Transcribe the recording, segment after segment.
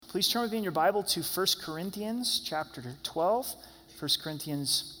Please turn with me in your Bible to 1 Corinthians chapter 12. 1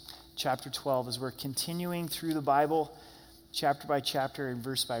 Corinthians chapter 12 as we're continuing through the Bible chapter by chapter and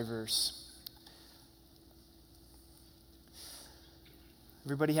verse by verse.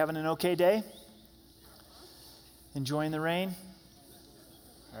 Everybody having an okay day? Enjoying the rain?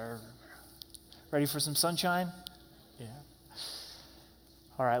 Or ready for some sunshine? Yeah.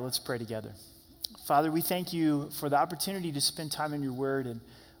 All right, let's pray together. Father, we thank you for the opportunity to spend time in your word. And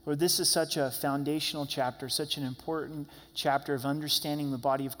Lord, this is such a foundational chapter, such an important chapter of understanding the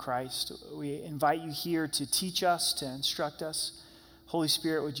body of Christ. We invite you here to teach us, to instruct us. Holy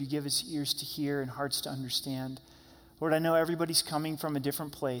Spirit, would you give us ears to hear and hearts to understand? Lord, I know everybody's coming from a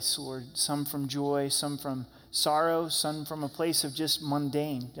different place, Lord, some from joy, some from sorrow, some from a place of just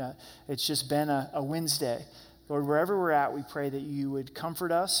mundane. It's just been a Wednesday. Lord, wherever we're at, we pray that you would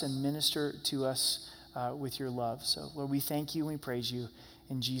comfort us and minister to us with your love. So, Lord, we thank you and we praise you.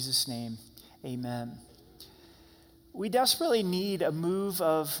 In Jesus' name, amen. We desperately need a move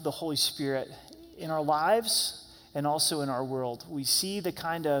of the Holy Spirit in our lives and also in our world. We see the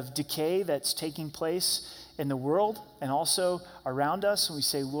kind of decay that's taking place in the world and also around us, and we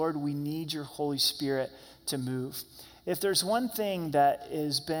say, Lord, we need your Holy Spirit to move. If there's one thing that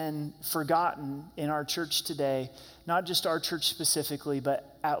has been forgotten in our church today, not just our church specifically,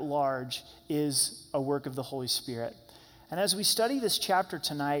 but at large, is a work of the Holy Spirit. And as we study this chapter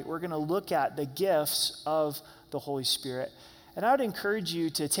tonight, we're going to look at the gifts of the Holy Spirit. And I would encourage you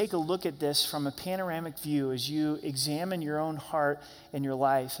to take a look at this from a panoramic view as you examine your own heart and your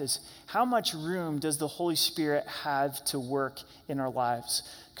life, is how much room does the Holy Spirit have to work in our lives?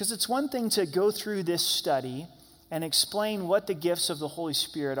 Because it's one thing to go through this study and explain what the gifts of the Holy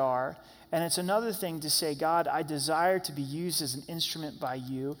Spirit are, and it's another thing to say, God, I desire to be used as an instrument by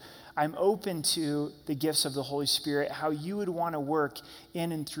you. I'm open to the gifts of the Holy Spirit, how you would want to work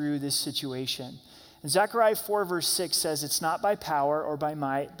in and through this situation. And Zechariah 4 verse 6 says, it's not by power or by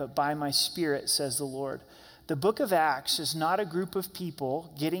might, but by my Spirit, says the Lord. The book of Acts is not a group of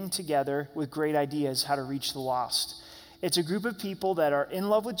people getting together with great ideas how to reach the lost. It's a group of people that are in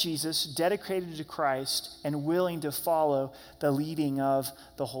love with Jesus, dedicated to Christ, and willing to follow the leading of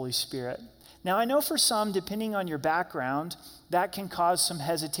the Holy Spirit. Now, I know for some, depending on your background, that can cause some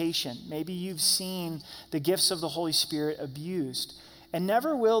hesitation. Maybe you've seen the gifts of the Holy Spirit abused. And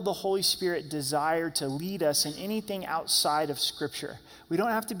never will the Holy Spirit desire to lead us in anything outside of Scripture. We don't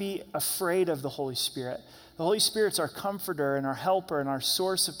have to be afraid of the Holy Spirit. The Holy Spirit's our comforter and our helper and our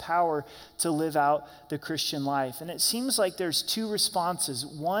source of power to live out the Christian life. And it seems like there's two responses.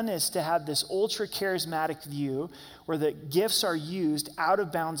 One is to have this ultra-charismatic view where the gifts are used out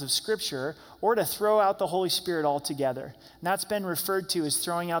of bounds of Scripture, or to throw out the Holy Spirit altogether. And that's been referred to as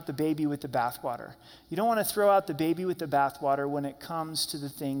throwing out the baby with the bathwater. You don't want to throw out the baby with the bathwater when it comes to the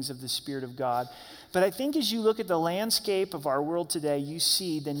things of the Spirit of God. But I think as you look at the landscape of our world today, you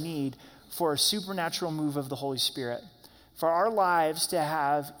see the need for a supernatural move of the Holy Spirit. For our lives to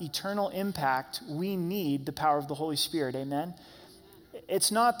have eternal impact, we need the power of the Holy Spirit. Amen? It's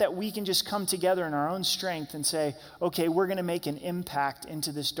not that we can just come together in our own strength and say, okay, we're going to make an impact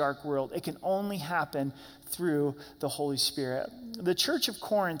into this dark world. It can only happen through the Holy Spirit. The church of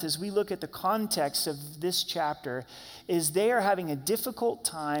Corinth, as we look at the context of this chapter, is they are having a difficult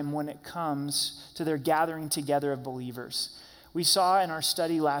time when it comes to their gathering together of believers. We saw in our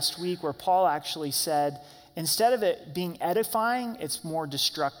study last week where Paul actually said, instead of it being edifying, it's more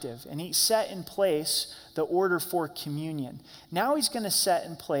destructive. And he set in place the order for communion. Now he's going to set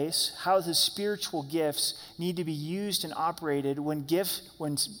in place how the spiritual gifts need to be used and operated when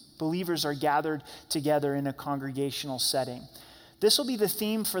believers are gathered together in a congregational setting. This will be the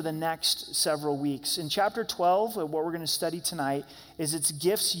theme for the next several weeks. In chapter 12, what we're going to study tonight is its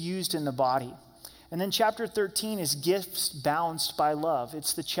gifts used in the body. And then chapter 13 is gifts balanced by love.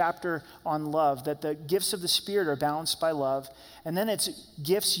 It's the chapter on love, that the gifts of the Spirit are balanced by love. And then it's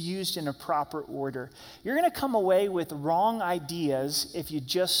gifts used in a proper order. You're going to come away with wrong ideas if you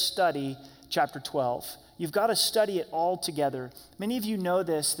just study chapter 12. You've got to study it all together. Many of you know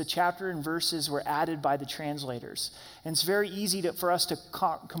this. The chapter and verses were added by the translators. And it's very easy for us to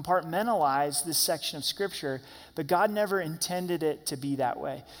compartmentalize this section of Scripture, but God never intended it to be that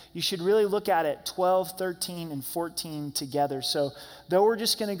way. You should really look at it 12, 13, and 14 together. So though we're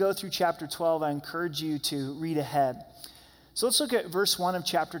just going to go through chapter 12, I encourage you to read ahead. So let's look at verse 1 of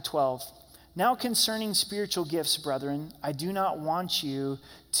chapter 12. Now concerning spiritual gifts, brethren, I do not want you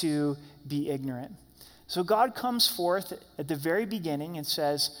to be ignorant. So God comes forth at the very beginning and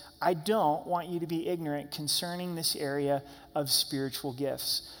says, I don't want you to be ignorant concerning this area of spiritual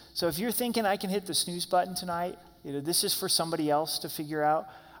gifts. So if you're thinking I can hit the snooze button tonight, this is for somebody else to figure out,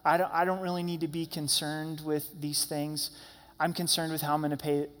 I don't really need to be concerned with these things. I'm concerned with how I'm going to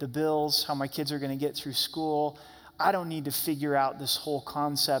pay the bills, how my kids are going to get through school. I don't need to figure out this whole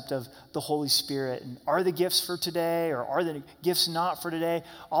concept of the Holy Spirit. And are the gifts for today or are the gifts not for today?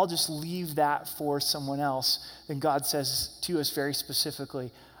 I'll just leave that for someone else. Then God says to us very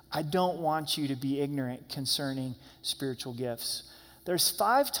specifically, I don't want you to be ignorant concerning spiritual gifts. There's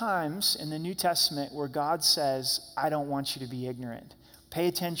 5 times in the New Testament where God says, I don't want you to be ignorant. Pay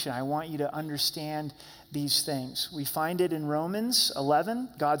attention. I want you to understand these things. We find it in Romans 11,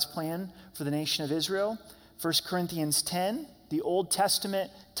 God's plan for the nation of Israel. 1 Corinthians 10, the Old Testament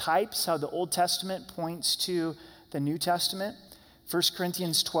types how the Old Testament points to the New Testament. 1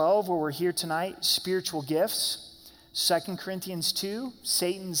 Corinthians 12, where we're here tonight, spiritual gifts. 2 Corinthians 2,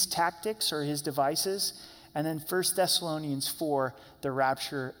 Satan's tactics or his devices. And then 1 Thessalonians 4, the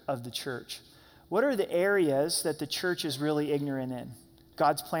rapture of the church. What are the areas that the church is really ignorant in?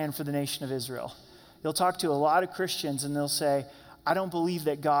 God's plan for the nation of Israel. You'll talk to a lot of Christians and they'll say, I don't believe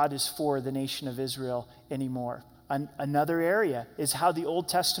that God is for the nation of Israel anymore. Another area is how the Old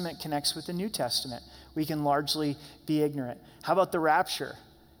Testament connects with the New Testament. We can largely be ignorant. How about the rapture?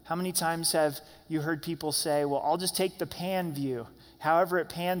 How many times have you heard people say, well, I'll just take the pan view. However it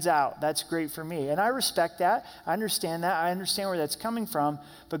pans out, that's great for me. And I respect that. I understand that. I understand where that's coming from.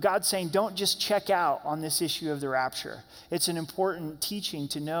 But God's saying, don't just check out on this issue of the rapture. It's an important teaching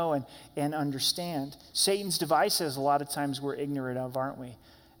to know and understand. Satan's devices, a lot of times we're ignorant of, aren't we?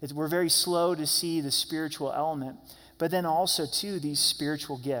 We're very slow to see the spiritual element. But then also, too, these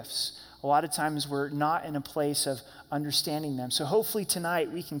spiritual gifts. A lot of times we're not in a place of understanding them. So hopefully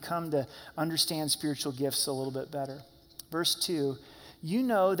tonight we can come to understand spiritual gifts a little bit better. Verse 2, you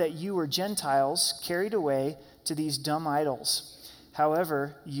know that you were Gentiles carried away to these dumb idols.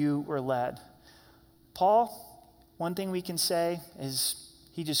 However, you were led. Paul, one thing we can say is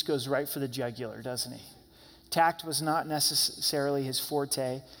he just goes right for the jugular, doesn't he? Tact was not necessarily his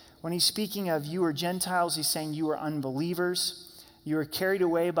forte. When he's speaking of you were Gentiles, he's saying you were unbelievers. You were carried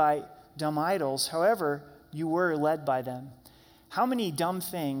away by dumb idols. However, you were led by them. How many dumb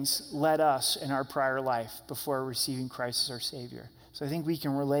things led us in our prior life before receiving Christ as our Savior? So I think we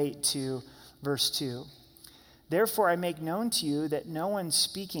can relate to verse 2. Therefore, I make known to you that no one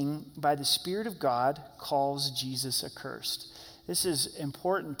speaking by the Spirit of God calls Jesus accursed. This is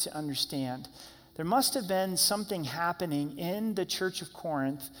important to understand. There must have been something happening in the church of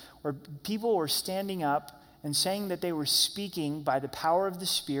Corinth where people were standing up and saying that they were speaking by the power of the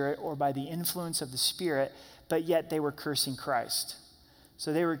Spirit or by the influence of the Spirit, but yet they were cursing Christ.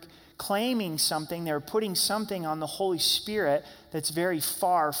 So they were claiming something, they were putting something on the Holy Spirit that's very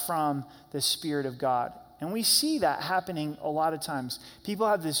far from the Spirit of God. And we see that happening a lot of times. People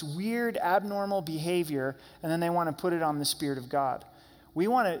have this weird, abnormal behavior, and then they want to put it on the Spirit of God. We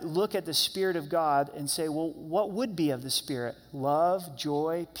want to look at the Spirit of God and say, well, what would be of the Spirit? Love,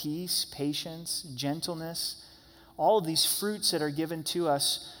 joy, peace, patience, gentleness, all of these fruits that are given to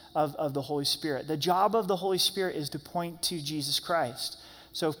us of the Holy Spirit. The job of the Holy Spirit is to point to Jesus Christ.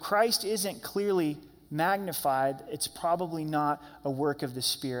 So if Christ isn't clearly magnified, it's probably not a work of the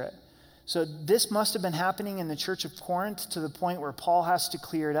Spirit. So this must have been happening in the church of Corinth to the point where Paul has to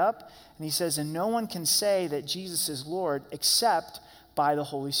clear it up. And he says, and no one can say that Jesus is Lord except by the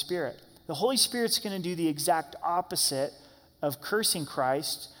Holy Spirit. The Holy Spirit's going to do the exact opposite of cursing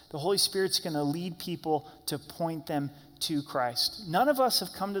Christ. The Holy Spirit's going to lead people to point them to Christ. None of us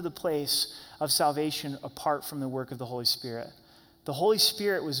have come to the place of salvation apart from the work of the Holy Spirit. The Holy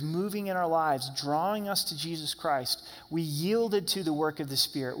Spirit was moving in our lives, drawing us to Jesus Christ. We yielded to the work of the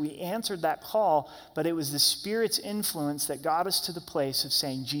Spirit. We answered that call, but it was the Spirit's influence that got us to the place of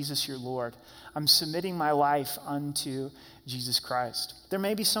saying, Jesus, your Lord. I'm submitting my life unto Jesus Christ. There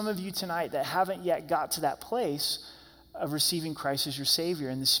may be some of you tonight that haven't yet got to that place of receiving Christ as your Savior,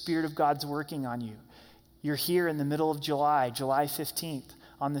 and the Spirit of God's working on you. You're here in the middle of July 15th,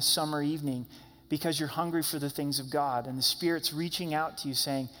 on this summer evening, because you're hungry for the things of God. And the Spirit's reaching out to you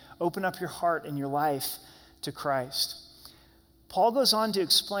saying, open up your heart and your life to Christ. Paul goes on to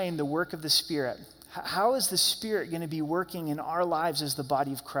explain the work of the Spirit. How is the Spirit going to be working in our lives as the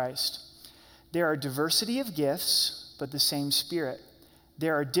body of Christ? There are diversity of gifts, but the same Spirit.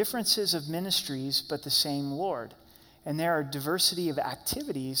 There are differences of ministries, but the same Lord. And there are diversity of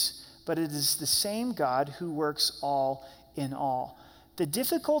activities, but it is the same God who works all in all. The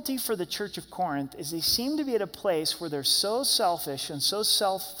difficulty for the church of Corinth is they seem to be at a place where they're so selfish and so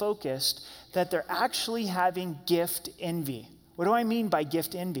self-focused that they're actually having gift envy. What do I mean by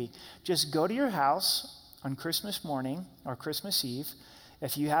gift envy? Just go to your house on Christmas morning or Christmas Eve,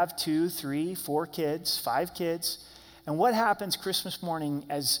 if you have 2, 3, 4 kids, 5 kids, And what happens Christmas morning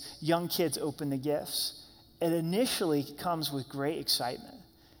as young kids open the gifts? It initially comes with great excitement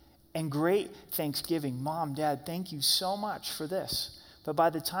and great thanksgiving. Mom, Dad, thank you so much for this. But by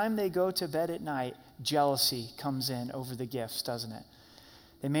the time they go to bed at night, jealousy comes in over the gifts, doesn't it?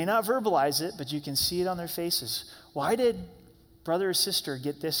 They may not verbalize it, but you can see it on their faces. Why did brother or sister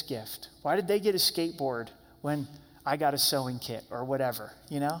get this gift? Why did they get a skateboard when I got a sewing kit or whatever,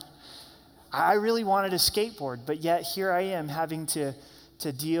 you know? I really wanted a skateboard, but yet here I am having to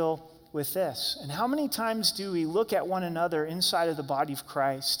deal with this. And how many times do we look at one another inside of the body of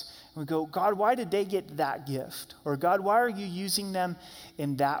Christ and we go, God, why did they get that gift? Or God, why are you using them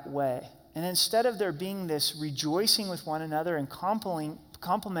in that way? And instead of there being this rejoicing with one another and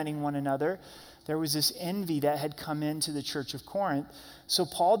complimenting one another, there was this envy that had come into the church of Corinth. So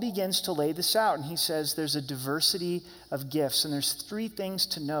Paul begins to lay this out, and he says there's a diversity of gifts, and there's 3 things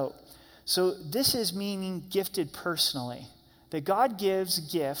to note. So this is meaning gifted personally, that God gives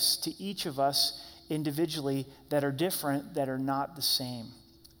gifts to each of us individually that are different, that are not the same.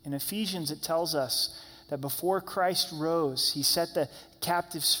 In Ephesians, it tells us that before Christ rose, he set the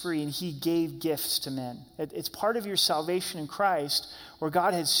captives free and he gave gifts to men. It's part of your salvation in Christ where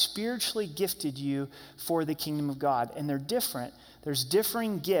God has spiritually gifted you for the kingdom of God. And they're different. There's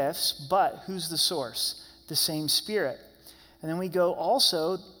differing gifts, but who's the source? The same Spirit. And then we go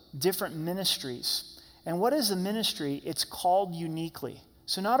also different ministries. And what is a ministry? It's called uniquely.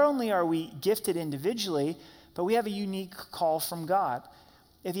 So not only are we gifted individually, but we have a unique call from God.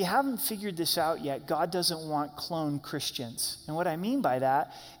 If you haven't figured this out yet, God doesn't want clone Christians. And what I mean by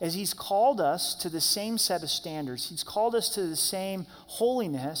that is he's called us to the same set of standards. He's called us to the same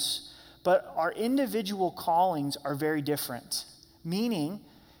holiness, but our individual callings are very different. Meaning,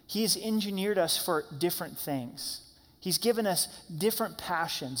 he has engineered us for different things. He's given us different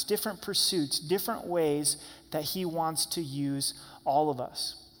passions, different pursuits, different ways that he wants to use all of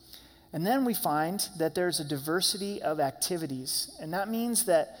us. And then we find that there's a diversity of activities. And that means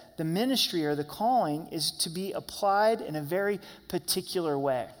that the ministry or the calling is to be applied in a very particular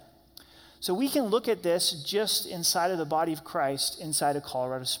way. So we can look at this just inside of the body of Christ inside of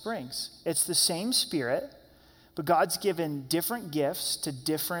Colorado Springs. It's the same Spirit, but God's given different gifts to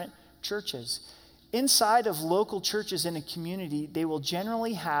different churches. Inside of local churches in a community, they will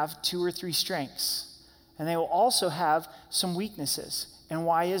generally have 2 or 3 strengths. And they will also have some weaknesses. And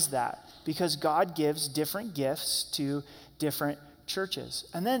why is that? Because God gives different gifts to different churches.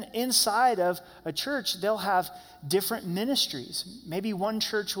 And then inside of a church, they'll have different ministries. Maybe one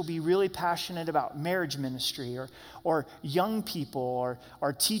church will be really passionate about marriage ministry or young people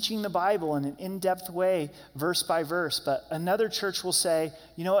or teaching the Bible in an in-depth way, verse by verse. But another church will say,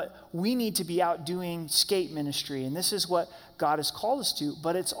 you know what, we need to be out doing skate ministry. And this is what God has called us to,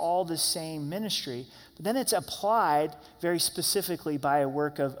 but it's all the same ministry. But then it's applied very specifically by a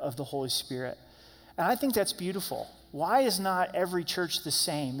work of the Holy Spirit. And I think that's beautiful. Why is not every church the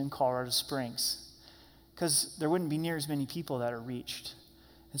same in Colorado Springs? Because there wouldn't be near as many people that are reached.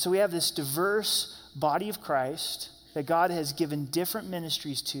 And so we have this diverse body of Christ that God has given different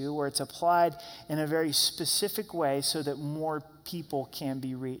ministries to, where it's applied in a very specific way so that more people can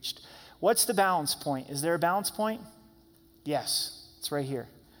be reached. What's the balance point? Is there a balance point? Yes, it's right here.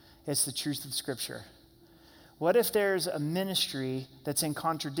 It's the truth of Scripture. What if there's a ministry that's in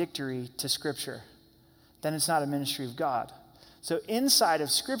contradictory to Scripture? Then it's not a ministry of God. So inside of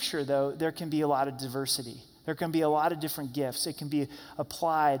Scripture, though, there can be a lot of diversity. There can be a lot of different gifts. It can be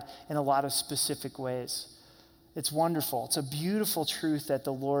applied in a lot of specific ways. It's wonderful. It's a beautiful truth that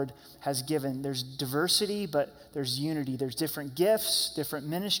the Lord has given. There's diversity, but there's unity. There's different gifts, different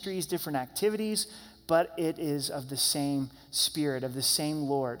ministries, different activities, but it is of the same Spirit, of the same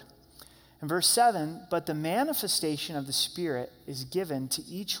Lord. In verse 7, but the manifestation of the Spirit is given to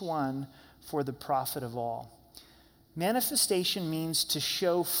each one for the profit of all. Manifestation means to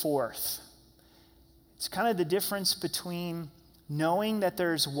show forth. It's kind of the difference between knowing that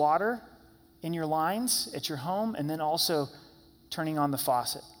there's water in your lines at your home and then also turning on the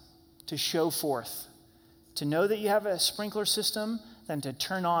faucet to show forth. To know that you have a sprinkler system, then to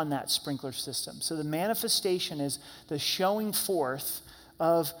turn on that sprinkler system. So the manifestation is the showing forth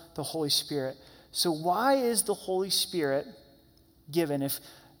of the Holy Spirit. So why is the Holy Spirit given?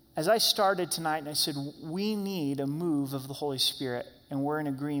 As I started tonight and I said, we need a move of the Holy Spirit, and we're in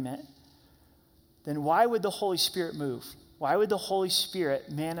agreement, then why would the Holy Spirit move? Why would the Holy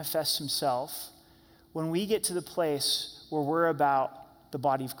Spirit manifest himself when we get to the place where we're about the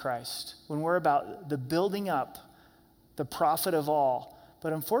body of Christ, when we're about the building up, the profit of all?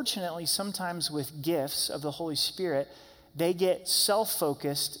 But unfortunately, sometimes with gifts of the Holy Spirit, they get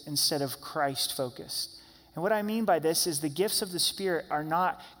self-focused instead of Christ-focused. And what I mean by this is the gifts of the Spirit are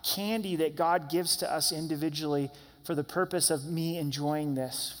not candy that God gives to us individually for the purpose of me enjoying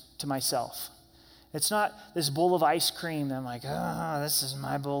this to myself. It's not this bowl of ice cream that I'm like, this is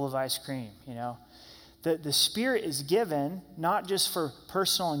my bowl of ice cream, The Spirit is given not just for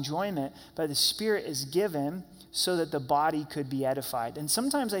personal enjoyment, but the Spirit is given so that the body could be edified. And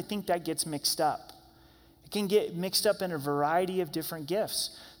sometimes I think that gets mixed up. It can get mixed up in a variety of different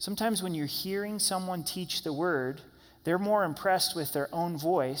gifts. Sometimes when you're hearing someone teach the word, they're more impressed with their own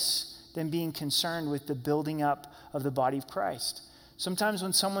voice than being concerned with the building up of the body of Christ. Sometimes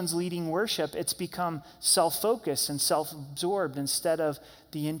when someone's leading worship, it's become self-focused and self-absorbed instead of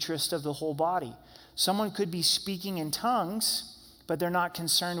the interest of the whole body. Someone could be speaking in tongues, but they're not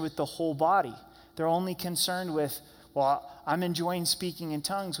concerned with the whole body. They're only concerned with, I'm enjoying speaking in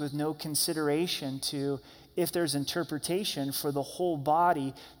tongues with no consideration to if there's interpretation for the whole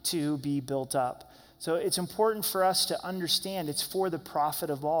body to be built up. So it's important for us to understand it's for the profit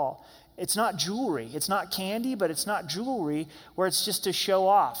of all. It's not jewelry. It's not candy, but it's not jewelry where it's just to show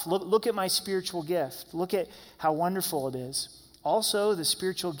off. Look at my spiritual gift. Look at how wonderful it is. Also, the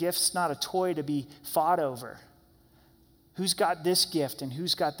spiritual gift's not a toy to be fought over. Who's got this gift and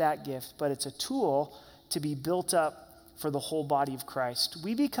who's got that gift? But it's a tool to be built up for the whole body of Christ.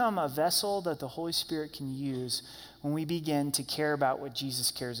 We become a vessel that the Holy Spirit can use when we begin to care about what Jesus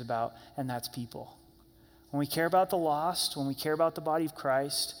cares about, and that's people. When we care about the lost, when we care about the body of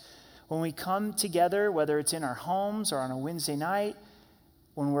Christ, when we come together, whether it's in our homes or on a Wednesday night,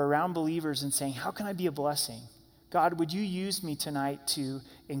 when we're around believers and saying, how can I be a blessing? God, would you use me tonight to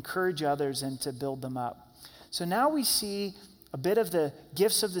encourage others and to build them up? So now we see a bit of the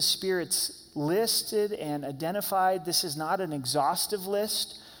gifts of the Spirit's listed and identified. This is not an exhaustive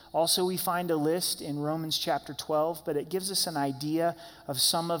list. Also, we find a list in Romans chapter 12, but it gives us an idea of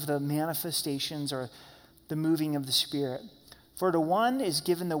some of the manifestations or the moving of the Spirit. For to one is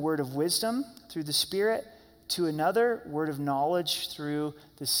given the word of wisdom through the Spirit, to another, word of knowledge through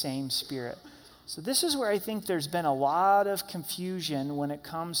the same Spirit. So this is where I think there's been a lot of confusion when it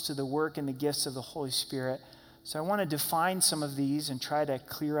comes to the work and the gifts of the Holy Spirit. So I want to define some of these and try to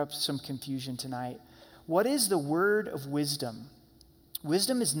clear up some confusion tonight. What is the word of wisdom?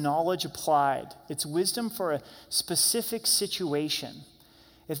 Wisdom is knowledge applied. It's wisdom for a specific situation.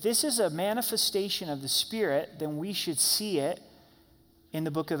 If this is a manifestation of the Spirit, then we should see it in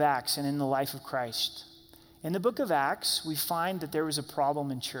the book of Acts and in the life of Christ. In the book of Acts, we find that there was a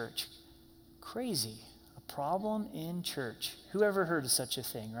problem in church. Crazy. A problem in church. Who ever heard of such a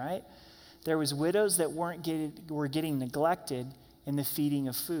thing, right? There was widows that were getting neglected in the feeding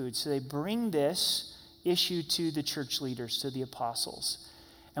of food. So they bring this issue to the church leaders, to the apostles.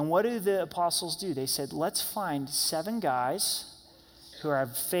 And what do the apostles do? They said, let's find 7 guys who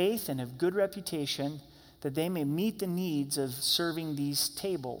have faith and have good reputation that they may meet the needs of serving these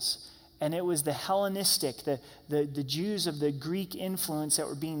tables. And it was the Hellenistic, the Jews of the Greek influence that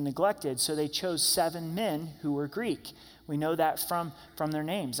were being neglected. So they chose 7 men who were Greek. We know that from their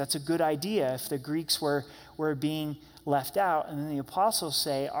names. That's a good idea if the Greeks were being left out. And then the apostles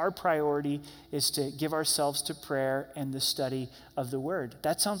say, our priority is to give ourselves to prayer and the study of the word.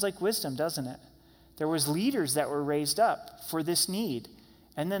 That sounds like wisdom, doesn't it? There was leaders that were raised up for this need.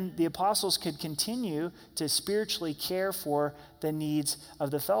 And then the apostles could continue to spiritually care for the needs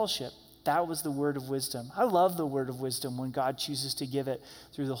of the fellowship. That was the word of wisdom. I love the word of wisdom when God chooses to give it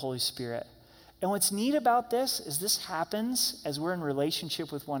through the Holy Spirit. And what's neat about this is this happens as we're in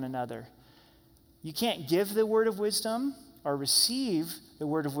relationship with one another. You can't give the word of wisdom or receive the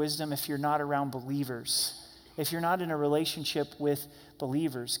word of wisdom if you're not around believers, if you're not in a relationship with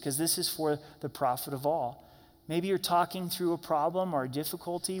believers, because this is for the profit of all. Maybe you're talking through a problem or a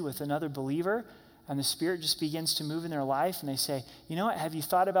difficulty with another believer, and the Spirit just begins to move in their life, and they say, you know what, have you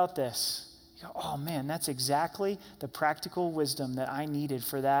thought about this? You go, oh man, that's exactly the practical wisdom that I needed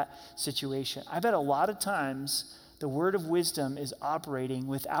for that situation. I bet a lot of times the word of wisdom is operating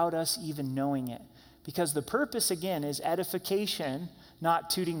without us even knowing it. Because the purpose, again, is edification, not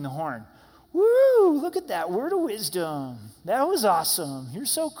tooting the horn. Woo, look at that word of wisdom. That was awesome. You're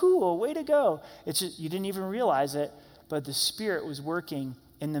so cool. Way to go. It's just, you didn't even realize it, but the Spirit was working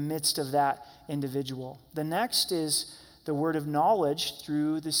in the midst of that individual. The next is the word of knowledge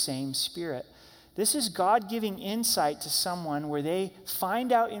through the same Spirit. This is God giving insight to someone where they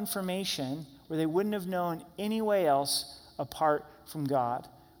find out information where they wouldn't have known any way else apart from God.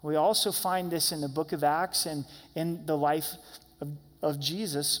 We also find this in the book of Acts and in the life of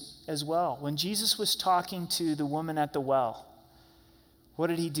Jesus as well. When Jesus was talking to the woman at the well, what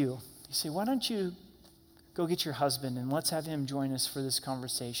did he do? He said, why don't you go get your husband and let's have him join us for this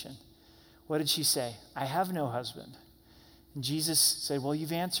conversation. What did she say? I have no husband. And Jesus said, well,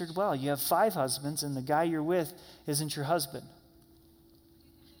 you've answered well. You have 5 husbands, and the guy you're with isn't your husband.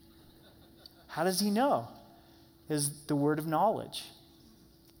 How does he know? Is the word of knowledge.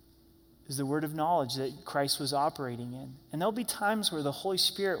 Is the word of knowledge that Christ was operating in. And there'll be times where the Holy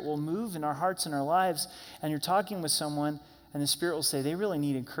Spirit will move in our hearts and our lives, and you're talking with someone, and the Spirit will say, they really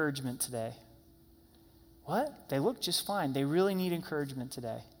need encouragement today. What? They look just fine. They really need encouragement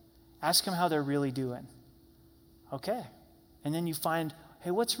today. Ask them how they're really doing. Okay. And then you find,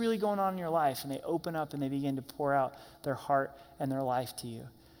 hey, what's really going on in your life? And they open up and they begin to pour out their heart and their life to you.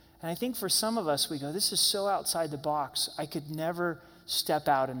 And I think for some of us, we go, this is so outside the box. I could never step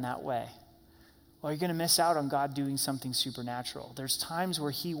out in that way. Well, you're going to miss out on God doing something supernatural. There's times where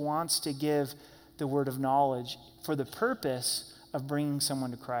he wants to give the word of knowledge for the purpose of bringing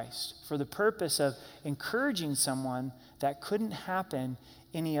someone to Christ, for the purpose of encouraging someone that couldn't happen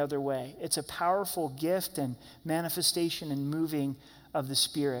any other way. It's a powerful gift and manifestation and moving of the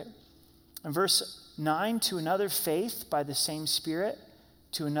Spirit. In verse 9, to another faith by the same Spirit,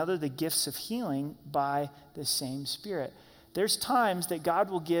 to another the gifts of healing by the same Spirit. There's times that God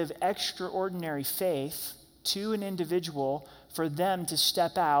will give extraordinary faith to an individual for them to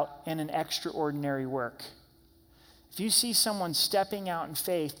step out in an extraordinary work. If you see someone stepping out in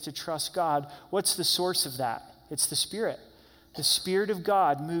faith to trust God, what's the source of that? It's the Spirit. The Spirit of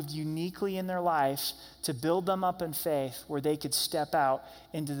God moved uniquely in their life to build them up in faith where they could step out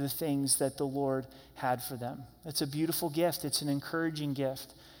into the things that the Lord had for them. It's a beautiful gift. It's an encouraging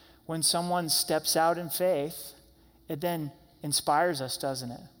gift. When someone steps out in faith, it then inspires us,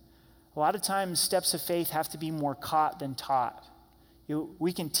 doesn't it? A lot of times, steps of faith have to be more caught than taught.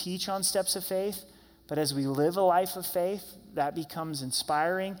 We can teach on steps of faith, but as we live a life of faith, that becomes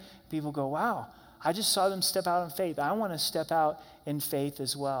inspiring. People go, wow, I just saw them step out in faith. I want to step out in faith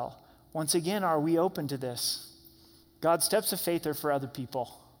as well. Once again, are we open to this? God's steps of faith are for other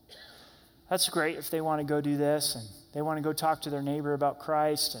people. That's great if they want to go do this and they want to go talk to their neighbor about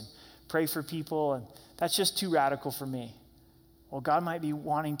Christ and pray for people, and that's just too radical for me. Well, God might be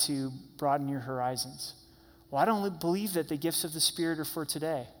wanting to broaden your horizons. Well, I don't believe that the gifts of the Spirit are for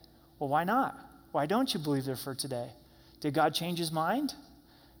today. Well, why not? Why don't you believe they're for today? Did God change his mind?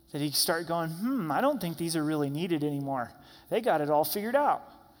 Did he start going, I don't think these are really needed anymore. They got it all figured out.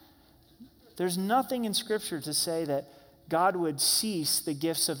 There's nothing in Scripture to say that God would cease the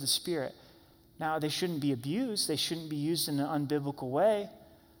gifts of the Spirit. Now, they shouldn't be abused. They shouldn't be used in an unbiblical way.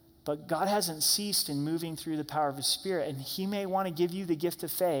 But God hasn't ceased in moving through the power of his Spirit. And he may want to give you the gift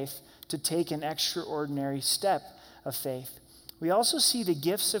of faith to take an extraordinary step of faith. We also see the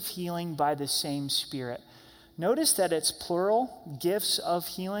gifts of healing by the same Spirit. Notice that it's plural, gifts of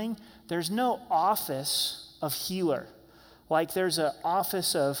healing. There's no office of healer. Like there's an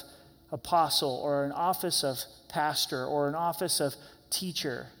office of apostle or an office of pastor or an office of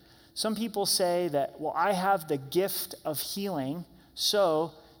teacher. Some people say that, well, I have the gift of healing,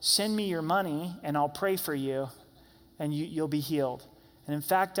 so send me your money and I'll pray for you and you'll be healed. And in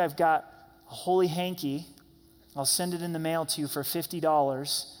fact, I've got a holy hanky. I'll send it in the mail to you for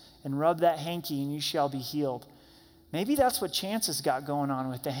 $50 and rub that hanky and you shall be healed. Maybe that's what Chance has got going on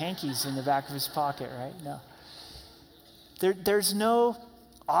with the hankies in the back of his pocket, right? No. There's no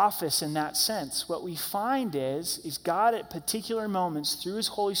office in that sense. What we find is God at particular moments through his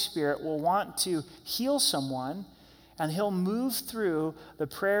Holy Spirit will want to heal someone, and he'll move through the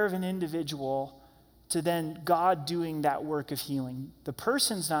prayer of an individual to then God doing that work of healing. The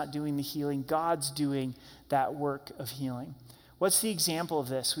person's not doing the healing, God's doing that work of healing. What's the example of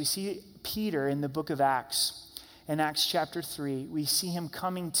this? We see Peter in the book of Acts. In Acts chapter 3, we see him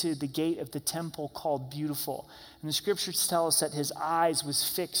coming to the gate of the temple called Beautiful. And the scriptures tell us that his eyes was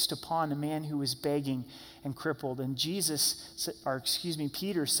fixed upon a man who was begging and crippled. And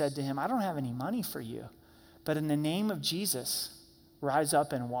Peter said to him, I don't have any money for you, but in the name of Jesus, rise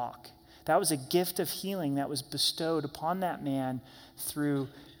up and walk. That was a gift of healing that was bestowed upon that man through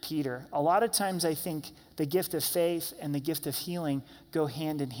Peter. A lot of times I think the gift of faith and the gift of healing go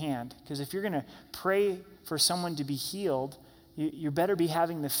hand in hand. Because if you're going to pray for someone to be healed, you better be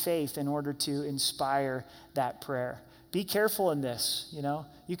having the faith in order to inspire that prayer. Be careful in this,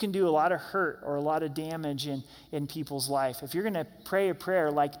 You can do a lot of hurt or a lot of damage in people's life. If you're going to pray a prayer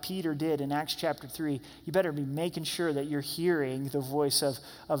like Peter did in Acts chapter 3, you better be making sure that you're hearing the voice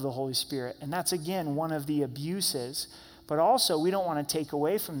of the Holy Spirit. And that's, again, one of the abuses. But also, we don't want to take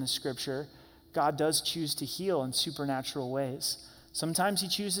away from the scripture. God does choose to heal in supernatural ways. Sometimes he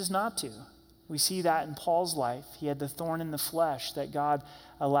chooses not to. We see that in Paul's life. He had the thorn in the flesh that God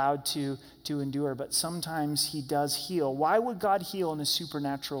allowed to endure, but sometimes he does heal. Why would God heal in a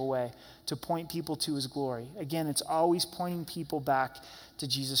supernatural way? To point people to his glory. Again, it's always pointing people back to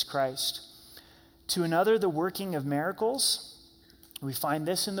Jesus Christ. To another, the working of miracles. We find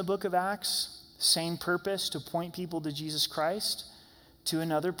this in the book of Acts. Same purpose, to point people to Jesus Christ. To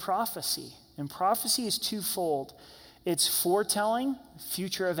another, prophecy. And prophecy is twofold. It's foretelling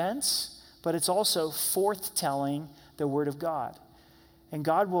future events, but it's also forthtelling the word of God. And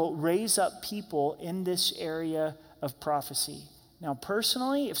God will raise up people in this area of prophecy. Now,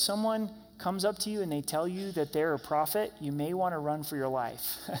 personally, if someone comes up to you and they tell you that they're a prophet, you may want to run for your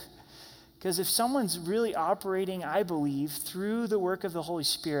life. Because if someone's really operating, I believe, through the work of the Holy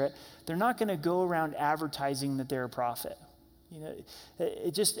Spirit, they're not going to go around advertising that they're a prophet. You know,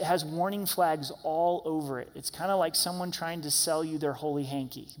 it just has warning flags all over it. It's kind of like someone trying to sell you their holy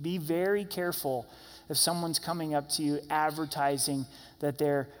hanky. Be very careful if someone's coming up to you advertising that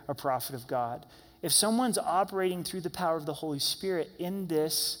they're a prophet of God. If someone's operating through the power of the Holy Spirit in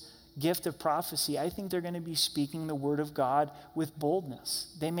this gift of prophecy, I think they're going to be speaking the word of God with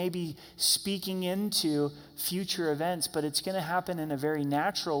boldness. They may be speaking into future events, but it's going to happen in a very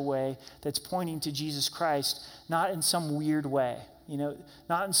natural way that's pointing to Jesus Christ, not in some weird way,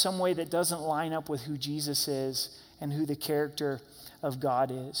 not in some way that doesn't line up with who Jesus is and who the character of God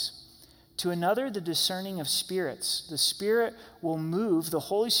is. To another, the discerning of spirits. The Spirit will move, the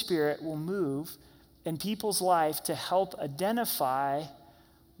Holy Spirit will move in people's life to help identify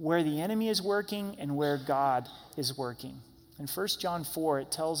where the enemy is working and where God is working. In 1 John 4,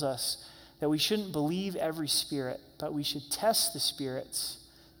 it tells us that we shouldn't believe every spirit, but we should test the spirits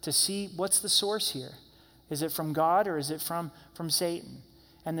to see what's the source here. Is it from God or is it from Satan?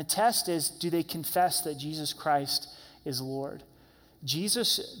 And the test is, do they confess that Jesus Christ is Lord?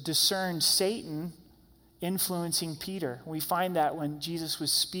 Jesus discerned Satan influencing Peter. We find that when Jesus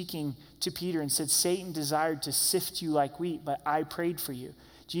was speaking to Peter and said, Satan desired to sift you like wheat, but I prayed for you.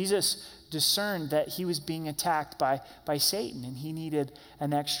 Jesus discerned that he was being attacked by Satan, and he needed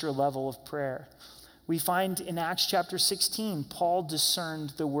an extra level of prayer. We find in Acts chapter 16, Paul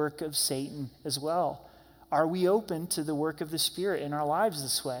discerned the work of Satan as well. Are we open to the work of the Spirit in our lives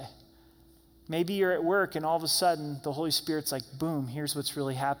this way? Maybe you're at work and all of a sudden the Holy Spirit's like, boom, here's what's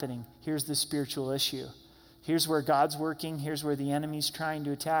really happening. Here's the spiritual issue. Here's where God's working. Here's where the enemy's trying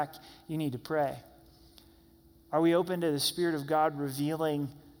to attack. You need to pray. Are we open to the Spirit of God revealing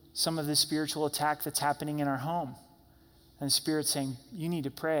some of the spiritual attack that's happening in our home? And the Spirit's saying, you need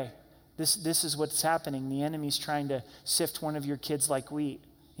to pray. This is what's happening. The enemy's trying to sift one of your kids like wheat.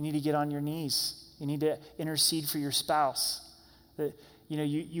 You need to get on your knees. You need to intercede for your spouse.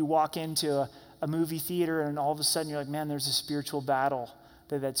 You walk into a movie theater and all of a sudden you're like, man, there's a spiritual battle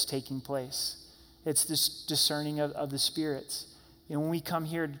that's taking place. It's this discerning of the spirits. When we come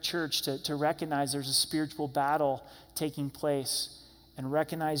here to church to recognize there's a spiritual battle taking place and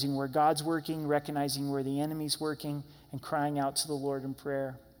recognizing where God's working, recognizing where the enemy's working, and crying out to the Lord in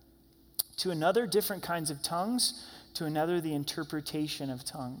prayer. To another, different kinds of tongues. To another, the interpretation of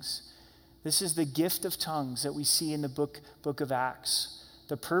tongues. This is the gift of tongues that we see in the book of Acts.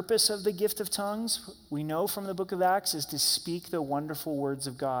 The purpose of the gift of tongues, we know from the book of Acts, is to speak the wonderful words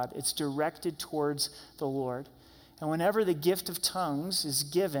of God. It's directed towards the Lord. And whenever the gift of tongues is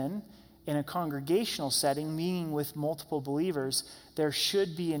given in a congregational setting, meaning with multiple believers, there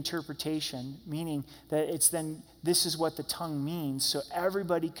should be interpretation, meaning that this is what the tongue means, so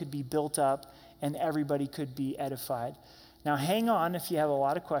everybody could be built up and everybody could be edified. Now hang on if you have a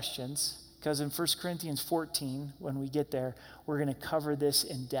lot of questions, because in 1 Corinthians 14, when we get there, we're going to cover this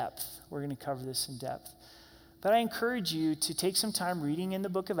in depth. But I encourage you to take some time reading in the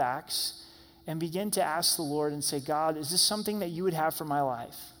book of Acts and begin to ask the Lord and say, God, is this something that you would have for my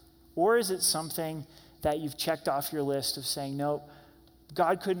life? Or is it something that you've checked off your list of saying, no,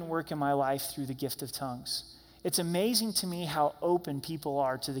 God couldn't work in my life through the gift of tongues? It's amazing to me how open people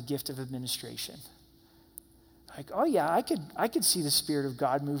are to the gift of administration. Like, oh yeah, I could see the Spirit of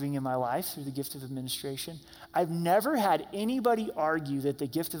God moving in my life through the gift of administration. I've never had anybody argue that the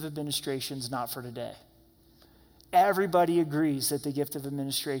gift of administration is not for today. Everybody agrees that the gift of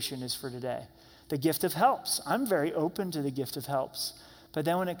administration is for today. The gift of helps, I'm very open to the gift of helps. But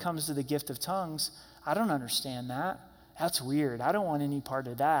then when it comes to the gift of tongues, I don't understand that. That's weird. I don't want any part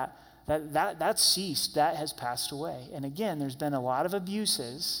of that. That ceased. That has passed away. And again, there's been a lot of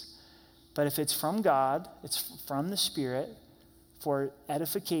abuses. But if it's from God, it's from the Spirit for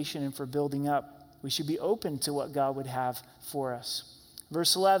edification and for building up, we should be open to what God would have for us.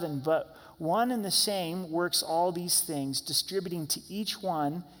 Verse 11, but one and the same works all these things, distributing to each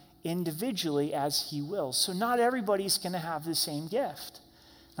one individually as he wills. So not everybody's going to have the same gift.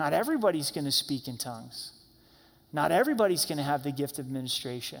 Not everybody's going to speak in tongues. Not everybody's going to have the gift of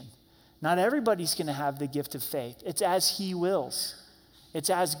administration. Not everybody's going to have the gift of faith. It's as he wills. It's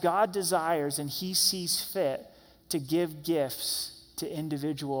as God desires and he sees fit to give gifts to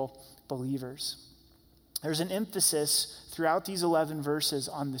individual believers. There's an emphasis throughout these 11 verses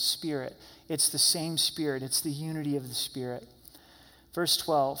on the Spirit. It's the same Spirit. It's the unity of the Spirit. Verse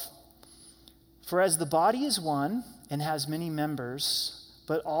 12, for as the body is one and has many members,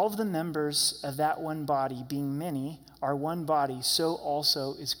 but all of the members of that one body, being many, are one body, so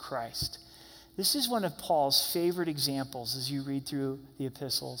also is Christ. This is one of Paul's favorite examples as you read through the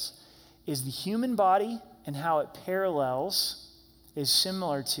epistles, is the human body and how it parallels is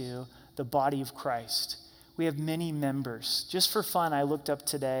similar to the body of Christ. We have many members. Just for fun, I looked up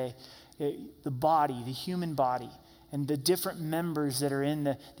today the body, the human body, and the different members that are in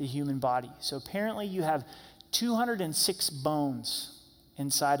the human body. So apparently you have 206 bones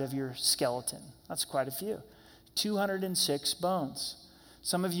inside of your skeleton. That's quite a few. 206 bones.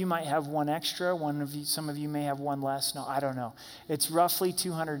 Some of you might have one extra, some of you may have one less. No, I don't know. It's roughly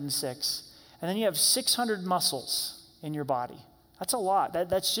 206. And then you have 600 muscles in your body. That's a lot.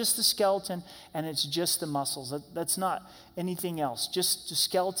 That's just the skeleton, and it's just the muscles. That's not anything else, just the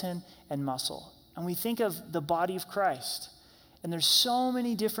skeleton and muscle. And we think of the body of Christ, and there's so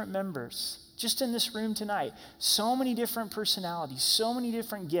many different members just in this room tonight, so many different personalities, so many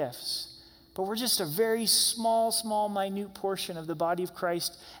different gifts. But we're just a very small, minute portion of the body of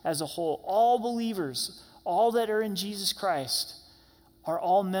Christ as a whole. All believers, all that are in Jesus Christ, are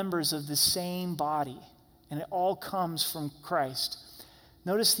all members of the same body, and it all comes from Christ.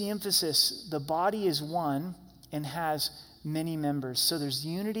 Notice the emphasis. The body is one and has many members. So there's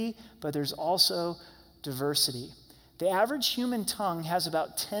unity, but there's also diversity. The average human tongue has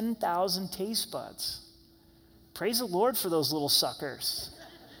about 10,000 taste buds. Praise the Lord for those little suckers.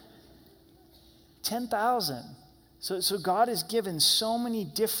 10,000. So God has given so many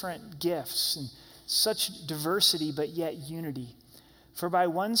different gifts and such diversity, but yet unity. For by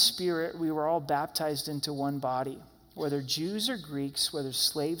one Spirit we were all baptized into one body, whether Jews or Greeks, whether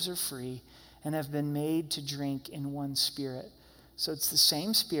slaves or free, and have been made to drink in one Spirit. So it's the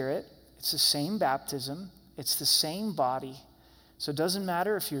same Spirit, it's the same baptism, it's the same body. So it doesn't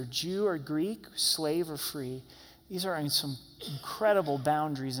matter if you're Jew or Greek, slave or free. These are some incredible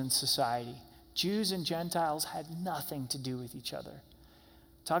boundaries in society. Jews and Gentiles had nothing to do with each other.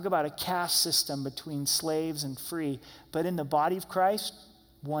 Talk about a caste system between slaves and free. But in the body of Christ,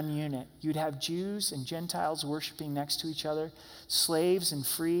 one unit. You'd have Jews and Gentiles worshiping next to each other, slaves and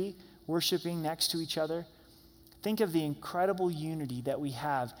free worshiping next to each other. Think of the incredible unity that we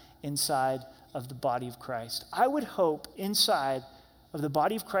have inside of the body of Christ. I would hope inside of the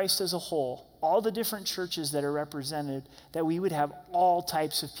body of Christ as a whole, all the different churches that are represented, that we would have all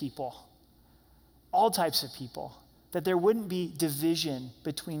types of people. All types of people. That there wouldn't be division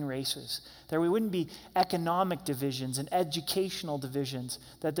between races. There wouldn't be economic divisions and educational divisions.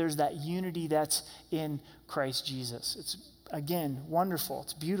 That there's that unity that's in Christ Jesus. It's, again, wonderful.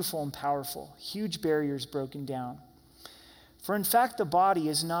 It's beautiful and powerful. Huge barriers broken down. For in fact, the body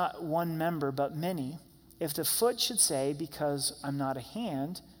is not one member, but many. If the foot should say, because I'm not a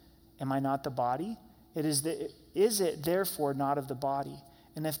hand, am I not the body? Is it therefore not of the body?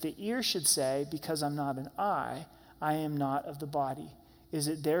 And if the ear should say, because I'm not an eye, I am not of the body. Is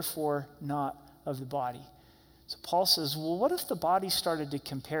it therefore not of the body? So Paul says, well, what if the body started to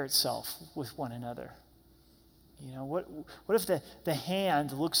compare itself with one another? You know, what if the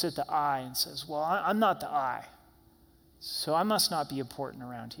hand looks at the eye and says, well, I'm not the eye, so I must not be important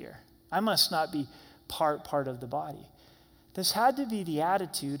around here. I must not be part of the body. This had to be the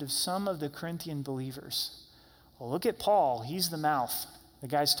attitude of some of the Corinthian believers. Well, look at Paul. He's the mouth. The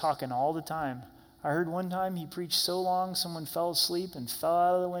guy's talking all the time. I heard one time he preached so long, someone fell asleep and fell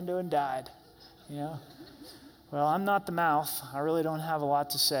out of the window and died. You know? Well, I'm not the mouth. I really don't have a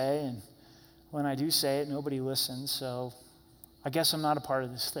lot to say, and when I do say it, nobody listens, so I guess I'm not a part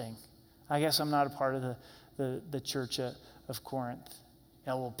of this thing. I guess I'm not a part of the church of Corinth.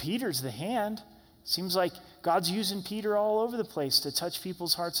 Now, well, Peter's the hand. Seems like God's using Peter all over the place to touch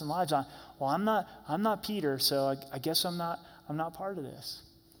people's hearts and lives. Well, I'm not Peter, so I guess I'm not part of this.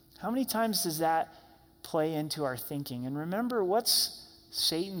 How many times does that play into our thinking? And remember, what's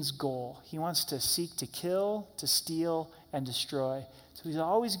Satan's goal? He wants to seek to kill, to steal, and destroy. So he's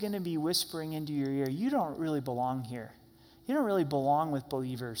always going to be whispering into your ear, you don't really belong here. You don't really belong with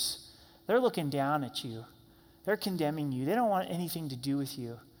believers. They're looking down at you. They're condemning you. They don't want anything to do with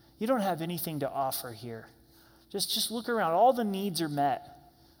you. You don't have anything to offer here. Just look around. All the needs are met.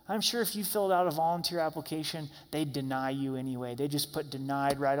 I'm sure if you filled out a volunteer application, they'd deny you anyway. They just put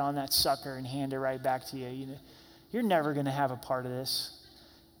denied right on that sucker and hand it right back to you. You're never going to have a part of this.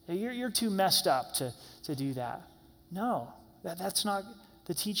 You're too messed up to do that. No, that's not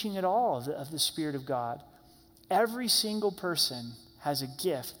the teaching at all of the Spirit of God. Every single person has a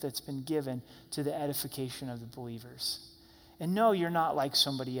gift that's been given to the edification of the believers. And no, you're not like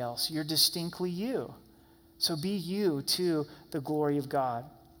somebody else. You're distinctly you. So be you to the glory of God.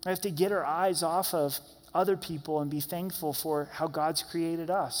 We have to get our eyes off of other people and be thankful for how God's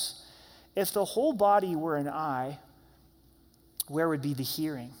created us. If the whole body were an eye, where would be the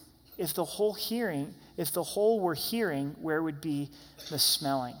hearing? If the whole were hearing, where would be the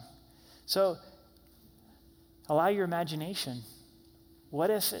smelling? So allow your imagination. What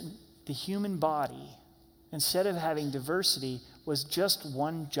if the human body, instead of having diversity, was just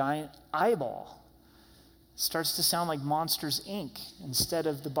one giant eyeball? Starts to sound like Monsters, Inc. instead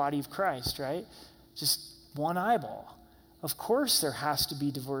of the body of Christ, right? Just one eyeball. Of course there has to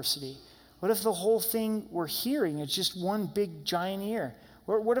be diversity. What if the whole thing were hearing? It's just one big giant ear.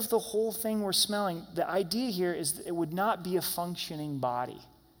 What if the whole thing were smelling? The idea here is that it would not be a functioning body.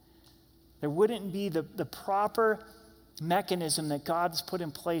 There wouldn't be the proper mechanism that God's put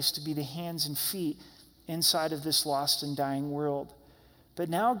in place to be the hands and feet inside of this lost and dying world. But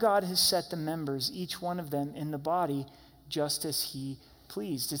now God has set the members, each one of them, in the body just as he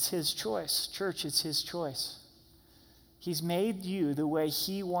pleased. It's his choice. Church, it's his choice. He's made you the way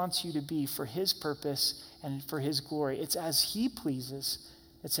he wants you to be for his purpose and for his glory. It's as he pleases.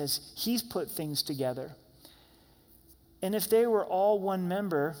 It says he's put things together. And if they were all one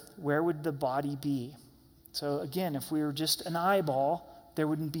member, where would the body be? So again, if we were just an eyeball, there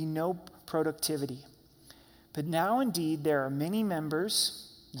wouldn't be no productivity. But now indeed there are many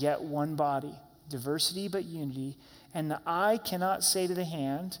members, yet one body, diversity but unity, and the eye cannot say to the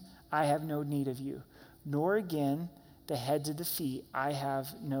hand, I have no need of you, nor again the head to the feet, I have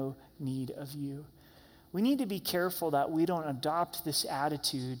no need of you. We need to be careful that we don't adopt this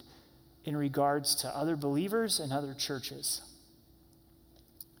attitude in regards to other believers and other churches.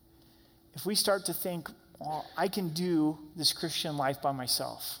 If we start to think, well, I can do this Christian life by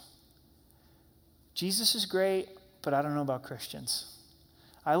myself. Jesus is great, but I don't know about Christians.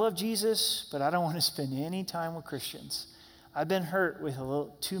 I love Jesus, but I don't want to spend any time with Christians. I've been hurt with a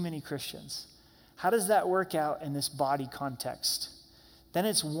little too many Christians. How does that work out in this body context? Then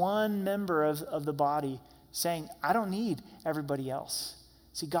it's one member of the body saying, I don't need everybody else.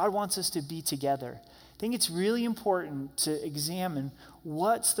 See, God wants us to be together. I think it's really important to examine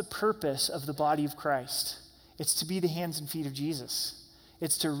what's the purpose of the body of Christ. It's to be the hands and feet of Jesus.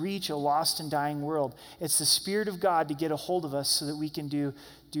 It's to reach a lost and dying world. It's the Spirit of God to get a hold of us so that we can do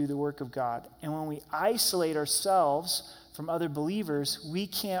the work of God. And when we isolate ourselves from other believers, we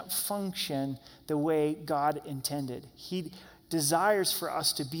can't function the way God intended. He desires for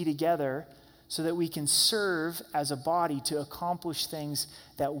us to be together so that we can serve as a body to accomplish things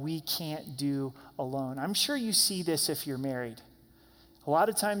that we can't do alone. I'm sure you see this if you're married. A lot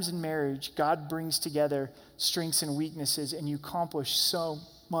of times in marriage, God brings together strengths and weaknesses, and you accomplish so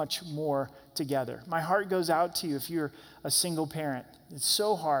much more together. My heart goes out to you if you're a single parent. It's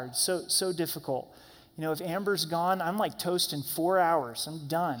so hard, so difficult. You know, if Amber's gone, I'm like toast in 4 hours. I'm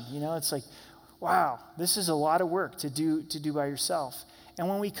done. You know, it's like, wow, this is a lot of work to do by yourself. And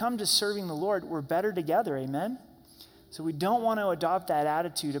when we come to serving the Lord, we're better together, amen? So we don't want to adopt that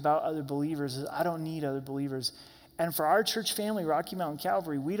attitude about other believers. I don't need other believers. And for our church family, Rocky Mountain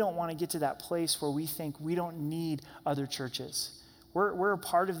Calvary, we don't want to get to that place where we think we don't need other churches. We're a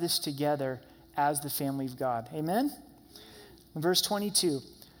part of this together as the family of God. Amen? In verse 22,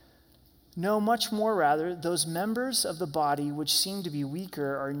 no, much more rather, those members of the body which seem to be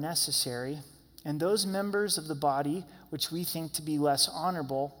weaker are necessary, and those members of the body which we think to be less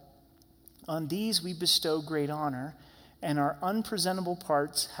honorable, on these we bestow great honor, and our unpresentable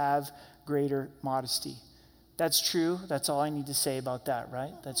parts have greater modesty. That's true. That's all I need to say about that,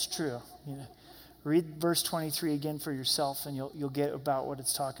 right? That's true. You know, read verse 23 again for yourself, and you'll get about what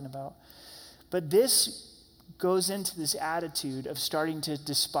it's talking about. But this goes into this attitude of starting to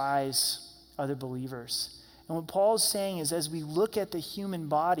despise other believers. And what Paul's saying is, as we look at the human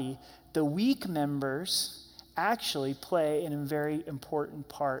body, the weak members actually play a very important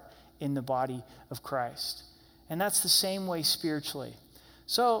part in the body of Christ. And that's the same way spiritually.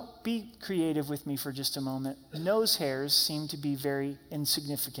 So be creative with me for just a moment. Nose hairs seem to be very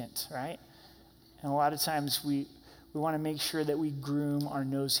insignificant, right? And a lot of times we want to make sure that we groom our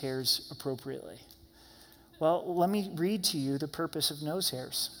nose hairs appropriately. Well, let me read to you the purpose of nose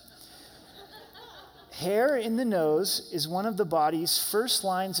hairs. Hair in the nose is one of the body's first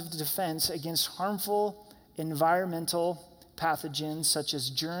lines of defense against harmful environmental pathogens such as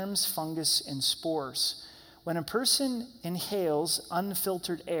germs, fungus, and spores. When a person inhales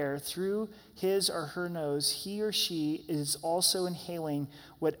unfiltered air through his or her nose, he or she is also inhaling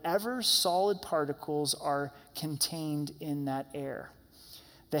whatever solid particles are contained in that air.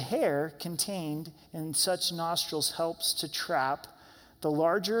 The hair contained in such nostrils helps to trap the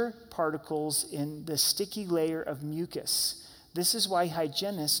larger particles in the sticky layer of mucus. This is why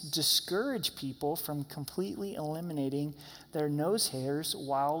hygienists discourage people from completely eliminating their nose hairs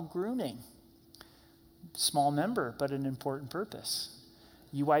while grooming. Small member, but an important purpose.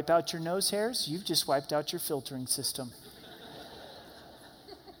 You wipe out your nose hairs, you've just wiped out your filtering system.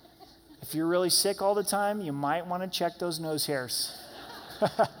 If you're really sick all the time, you might want to check those nose hairs.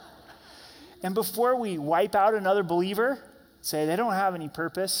 And before we wipe out another believer, say they don't have any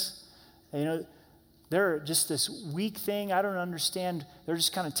purpose, they're just this weak thing, I don't understand, they're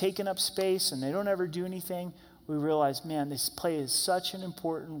just kind of taking up space and they don't ever do anything, we realize, man, this plays such an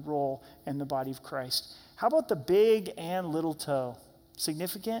important role in the body of Christ. How about the big and little toe?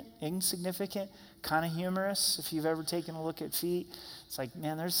 Significant, insignificant, kind of humorous. If you've ever taken a look at feet, it's like,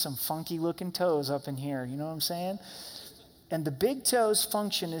 man, there's some funky looking toes up in here. You know what I'm saying? And the big toe's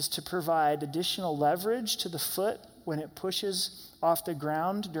function is to provide additional leverage to the foot when it pushes off the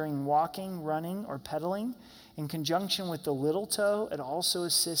ground during walking, running, or pedaling. In conjunction with the little toe, it also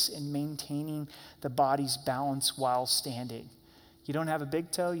assists in maintaining the body's balance while standing. You don't have a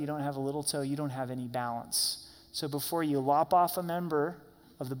big toe, you don't have a little toe, you don't have any balance. So before you lop off a member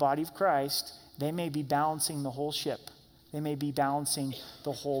of the body of Christ, they may be balancing the whole ship. They may be balancing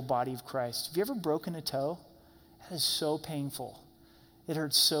the whole body of Christ. Have you ever broken a toe? That is so painful. It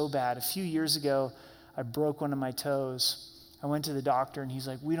hurts so bad. A few years ago, I broke one of my toes. I went to the doctor and he's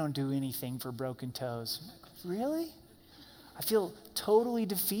like, we don't do anything for broken toes. I'm like, really? I feel totally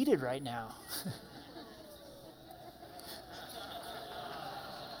defeated right now.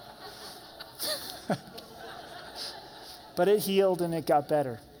 But it healed and it got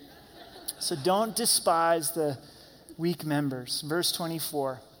better. So don't despise the weak members. Verse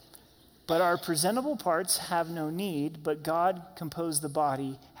 24. But our presentable parts have no need, but God composed the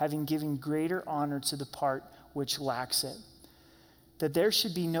body, having given greater honor to the part which lacks it. That there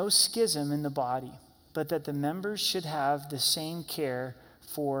should be no schism in the body, but that the members should have the same care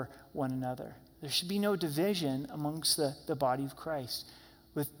for one another. There should be no division amongst the body of Christ.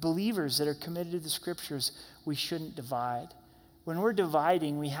 With believers that are committed to the scriptures, we shouldn't divide. When we're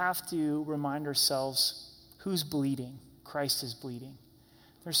dividing, we have to remind ourselves who's bleeding. Christ is bleeding.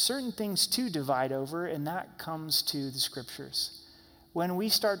 There's certain things to divide over, and that comes to the scriptures. When we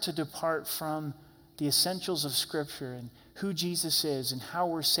start to depart from the essentials of Scripture and who Jesus is and how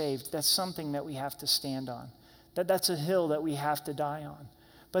we're saved, that's something that we have to stand on. That's a hill that we have to die on.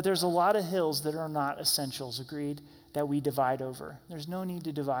 But there's a lot of hills that are not essentials, agreed, that we divide over. There's no need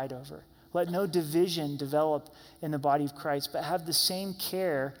to divide over. Let no division develop in the body of Christ, but have the same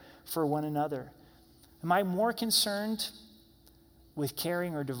care for one another. Am I more concerned with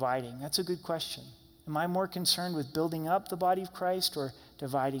caring or dividing? That's a good question. Am I more concerned with building up the body of Christ or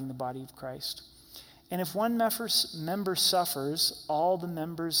dividing the body of Christ? And if one member suffers, all the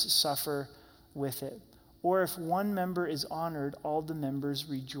members suffer with it. Or if one member is honored, all the members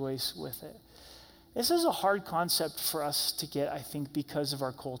rejoice with it. This is a hard concept for us to get, I think, because of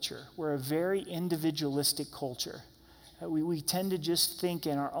our culture. We're a very individualistic culture. We tend to just think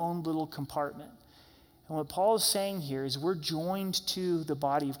in our own little compartment. And what Paul is saying here is we're joined to the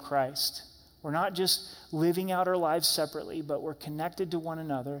body of Christ. We're not just living out our lives separately, but we're connected to one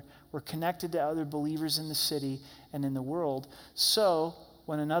another. We're connected to other believers in the city and in the world. So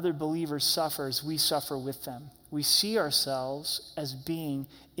when another believer suffers, we suffer with them. We see ourselves as being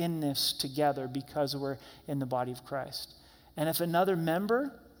in this together because we're in the body of Christ. And if another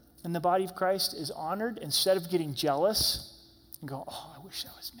member in the body of Christ is honored, instead of getting jealous and go, oh, I wish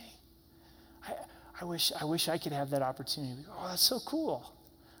that was me. I wish I could have that opportunity. We go, oh, that's so cool.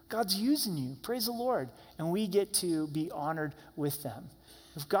 God's using you. Praise the Lord. And we get to be honored with them.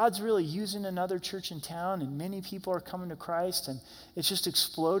 If God's really using another church in town and many people are coming to Christ and it's just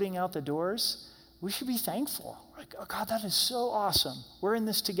exploding out the doors, we should be thankful. Like, oh God, that is so awesome. We're in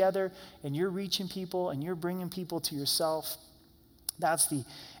this together and you're reaching people and you're bringing people to yourself. That's the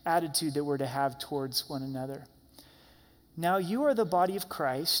attitude that we're to have towards one another. Now you are the body of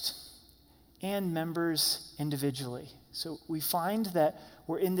Christ and members individually. So we find that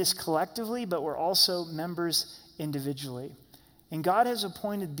we're in this collectively, but we're also members individually. And God has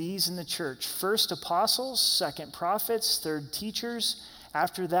appointed these in the church. First, apostles. Second, prophets. Third, teachers.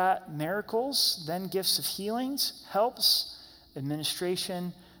 After that, miracles, then gifts of healings, helps,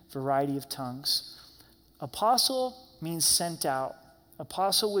 administration, variety of tongues. Apostle means sent out.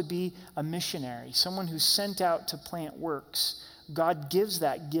 Apostle would be a missionary, someone who's sent out to plant works. God gives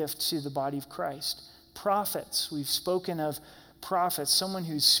that gift to the body of Christ. Prophets, we've spoken of prophets, someone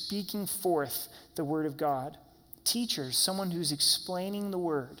who's speaking forth the word of God. Teachers, someone who's explaining the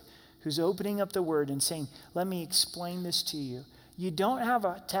word, who's opening up the word and saying, let me explain this to you. You don't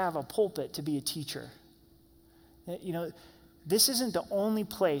have to have a pulpit to be a teacher. This isn't the only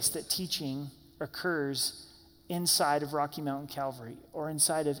place that teaching occurs inside of Rocky Mountain Calvary or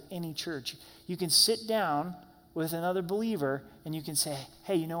inside of any church. You can sit down with another believer and you can say,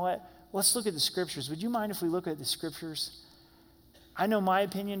 hey, you know what? Let's look at the scriptures. Would you mind if we look at the scriptures? I know my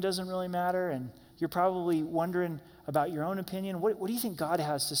opinion doesn't really matter, and you're probably wondering about your own opinion. What do you think God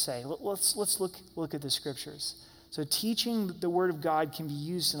has to say? Let's look at the scriptures. So teaching the word of God can be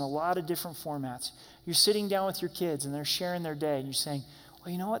used in a lot of different formats. You're sitting down with your kids and they're sharing their day and you're saying,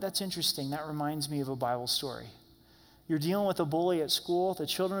 well, you know what? That's interesting. That reminds me of a Bible story. You're dealing with a bully at school. The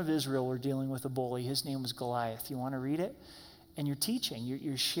children of Israel were dealing with a bully. His name was Goliath. You want to read it? And you're teaching.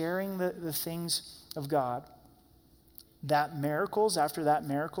 You're sharing the things of God. After that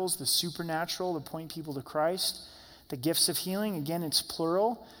miracles, the supernatural to point people to Christ. The gifts of healing, again, it's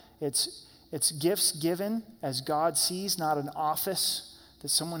plural. It's gifts given as God sees, not an office, that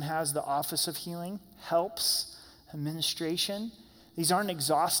someone has the office of healing. Helps, administration. These aren't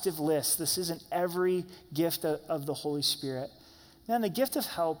exhaustive lists. This isn't every gift of the Holy Spirit. Man, the gift of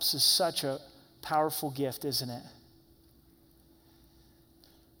helps is such a powerful gift, isn't it?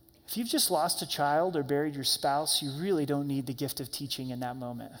 If you've just lost a child or buried your spouse, you really don't need the gift of teaching in that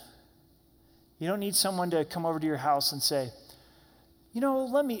moment. You don't need someone to come over to your house and say,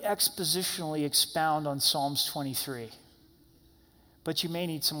 let me expositionally expound on Psalms 23. But you may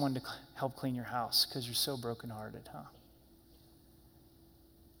need someone to help clean your house because you're so brokenhearted, huh?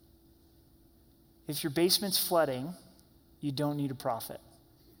 If your basement's flooding, you don't need a prophet.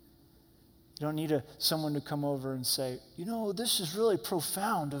 You don't need someone to come over and say, this is really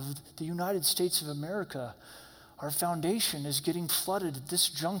profound of the United States of America. Our foundation is getting flooded at this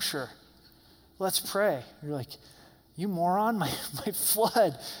juncture. Let's pray. You're like, you moron, my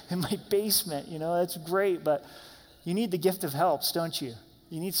flood in my basement, that's great, but you need the gift of helps, don't you?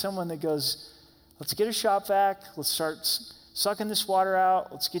 You need someone that goes, let's get a shop vac, let's start sucking this water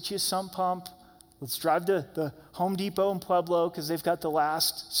out, let's get you a sump pump, let's drive to the Home Depot in Pueblo because they've got the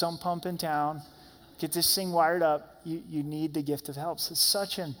last sump pump in town, get this thing wired up. You need the gift of helps. It's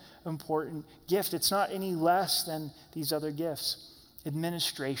such an important gift. It's not any less than these other gifts.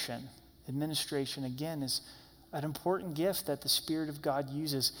 Administration, again, is an important gift that the Spirit of God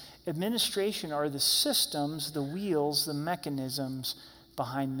uses. Administration are the systems, the wheels, the mechanisms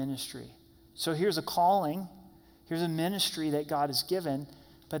behind ministry. So here's a calling, here's a ministry that God has given,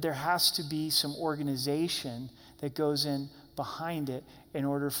 but there has to be some organization that goes in behind it in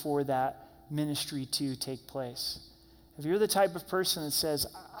order for that ministry to take place. If you're the type of person that says,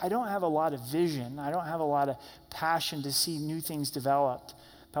 I don't have a lot of vision, I don't have a lot of passion to see new things developed,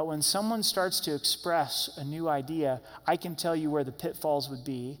 but when someone starts to express a new idea, I can tell you where the pitfalls would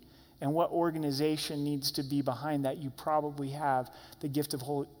be and what organization needs to be behind that. You probably have the gift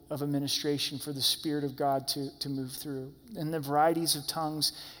of administration for the Spirit of God to move through. And the varieties of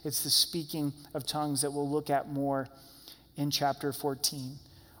tongues, it's the speaking of tongues that we'll look at more in chapter 14.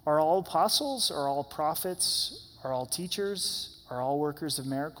 Are all apostles? Are all prophets? Are all teachers? Are all workers of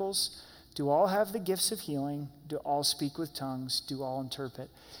miracles? Do all have the gifts of healing? Do all speak with tongues? Do all interpret?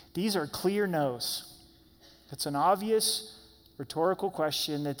 These are clear no's. It's an obvious rhetorical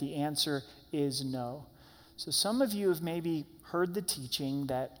question that the answer is no. So some of you have maybe heard the teaching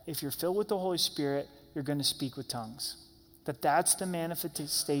that if you're filled with the Holy Spirit, you're going to speak with tongues. That's the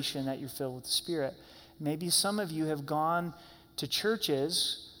manifestation that you're filled with the Spirit. Maybe some of you have gone to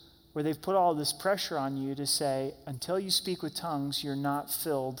churches where they've put all this pressure on you to say, until you speak with tongues, you're not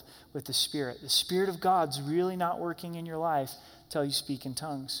filled with the Spirit. The Spirit of God's really not working in your life until you speak in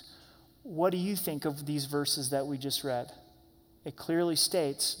tongues. What do you think of these verses that we just read? It clearly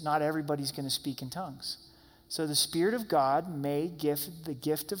states not everybody's going to speak in tongues. So the Spirit of God may give the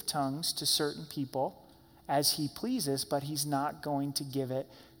gift of tongues to certain people as he pleases, but he's not going to give it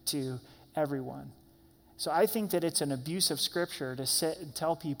to everyone. So I think that it's an abuse of Scripture to sit and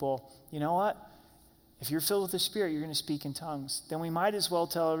tell people, you know what? If you're filled with the Spirit, you're going to speak in tongues. Then we might as well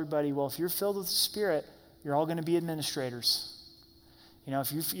tell everybody, well, if you're filled with the Spirit, you're all going to be administrators.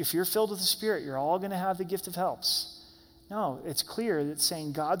 If you're filled with the Spirit, you're all going to have the gift of helps. No, it's clear that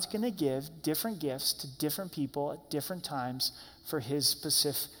saying God's going to give different gifts to different people at different times for his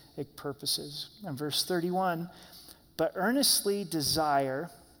specific purposes. In verse 31, but earnestly desire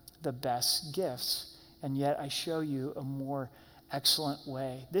the best gifts, and yet I show you a more excellent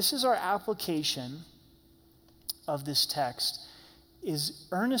way. This is our application of this text, is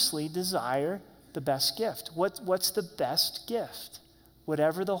earnestly desire the best gift. What's the best gift?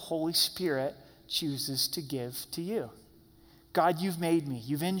 Whatever the Holy Spirit chooses to give to you. God, you've made me.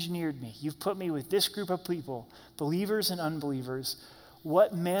 You've engineered me. You've put me with this group of people, believers and unbelievers.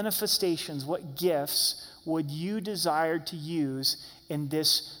 What manifestations, what gifts would you desire to use in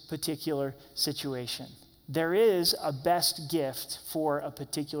this particular situation? There is a best gift for a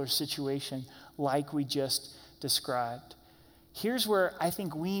particular situation like we just described. Here's where I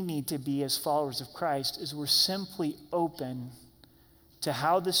think we need to be as followers of Christ, is we're simply open to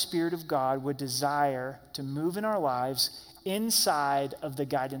how the Spirit of God would desire to move in our lives inside of the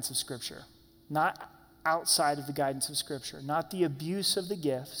guidance of Scripture, not outside of the guidance of Scripture, not the abuse of the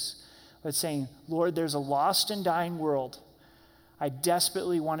gifts, but saying, Lord, there's a lost and dying world. I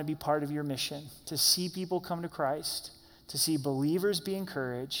desperately want to be part of your mission, to see people come to Christ, to see believers be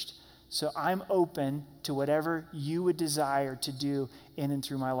encouraged. So I'm open to whatever you would desire to do in and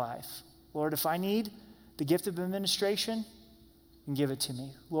through my life. Lord, if I need the gift of administration, and give it to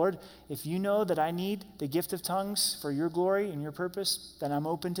me. Lord, if you know that I need the gift of tongues for your glory and your purpose, then I'm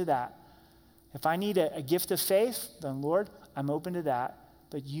open to that. If I need a gift of faith, then Lord, I'm open to that.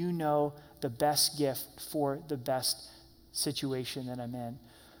 But you know the best gift for the best situation that I'm in.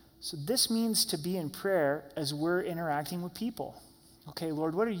 So this means to be in prayer as we're interacting with people. Okay,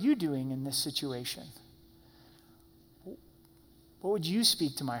 Lord, what are you doing in this situation? What would you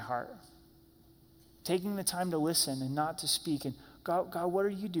speak to my heart? Taking the time to listen and not to speak. And God, what are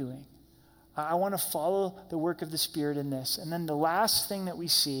you doing? I want to follow the work of the Spirit in this. And then the last thing that we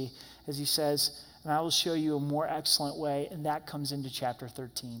see, as he says, and I will show you a more excellent way, and that comes into chapter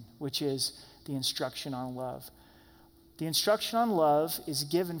 13, which is the instruction on love. The instruction on love is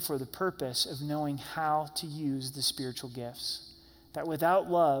given for the purpose of knowing how to use the spiritual gifts. That without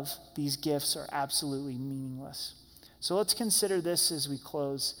love, these gifts are absolutely meaningless. So let's consider this as we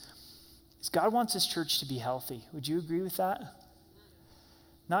close. God wants his church to be healthy. Would you agree with that?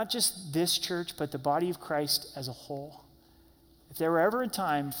 Not just this church, but the body of Christ as a whole. If there were ever a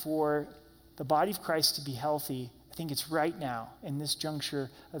time for the body of Christ to be healthy, I think it's right now in this juncture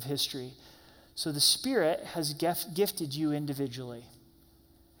of history. So the Spirit has gifted you individually.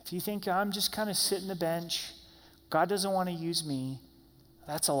 If you think, I'm just kind of sitting the bench, God doesn't want to use me,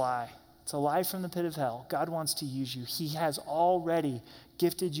 that's a lie. It's a lie from the pit of hell. God wants to use you. He has already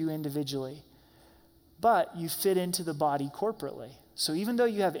gifted you individually. But you fit into the body corporately. So even though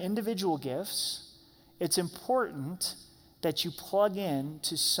you have individual gifts, it's important that you plug in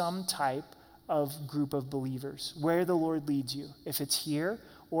to some type of group of believers, where the Lord leads you. If it's here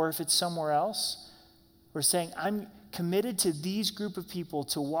or if it's somewhere else, we're saying, I'm committed to these group of people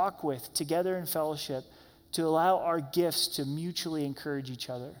to walk with together in fellowship, to allow our gifts to mutually encourage each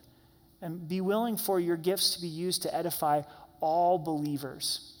other. And be willing for your gifts to be used to edify all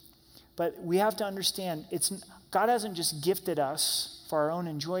believers. But we have to understand, God hasn't just gifted us for our own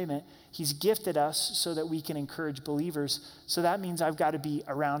enjoyment. He's gifted us so that we can encourage believers. So that means I've got to be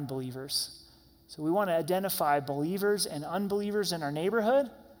around believers. So we want to identify believers and unbelievers in our neighborhood.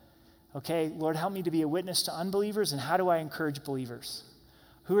 Okay, Lord, help me to be a witness to unbelievers. And how do I encourage believers?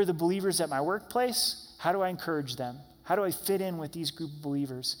 Who are the believers at my workplace? How do I encourage them? How do I fit in with these group of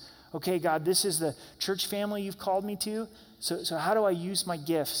believers? Okay, God, this is the church family you've called me to. So how do I use my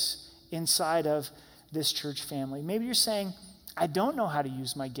gifts inside of this church family? Maybe you're saying, I don't know how to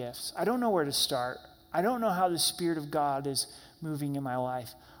use my gifts. I don't know where to start. I don't know how the Spirit of God is moving in my life.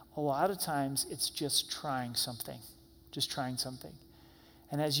 A lot of times it's just trying something.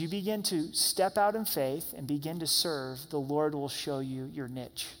 And as you begin to step out in faith and begin to serve, the Lord will show you your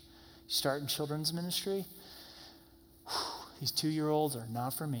niche. You start in children's ministry. These 2-year-olds are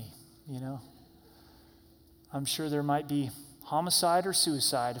not for me, I'm sure there might be homicide or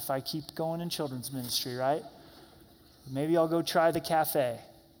suicide if I keep going in children's ministry, right? Maybe I'll go try the cafe.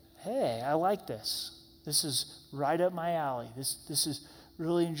 Hey, I like this. This is right up my alley. This is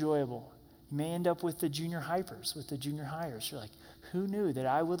really enjoyable. You may end up with the junior hypers, with the junior hires. You're like, who knew that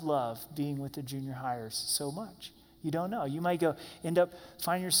I would love being with the junior hires so much? You don't know. You might end up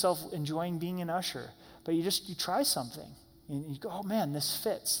find yourself enjoying being an usher, but you try something. And you go, oh man, this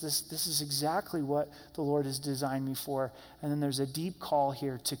fits. This is exactly what the Lord has designed me for. And then there's a deep call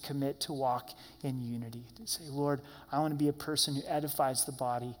here to commit to walk in unity. To say, Lord, I want to be a person who edifies the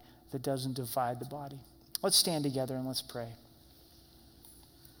body, that doesn't divide the body. Let's stand together and let's pray.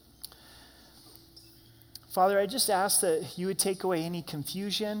 Father, I just ask that you would take away any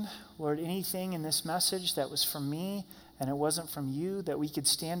confusion, Lord, anything in this message that was from me and it wasn't from you, that we could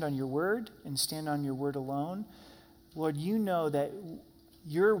stand on your word and stand on your word alone. Lord, you know that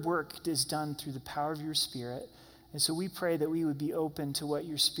your work is done through the power of your Spirit. And so we pray that we would be open to what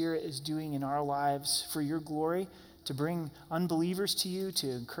your Spirit is doing in our lives for your glory, to bring unbelievers to you, to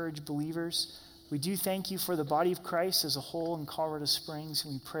encourage believers. We do thank you for the body of Christ as a whole in Colorado Springs,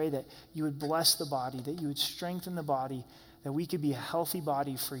 and we pray that you would bless the body, that you would strengthen the body, that we could be a healthy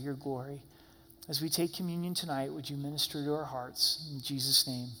body for your glory. As we take communion tonight, would you minister to our hearts? In Jesus'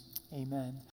 name, amen.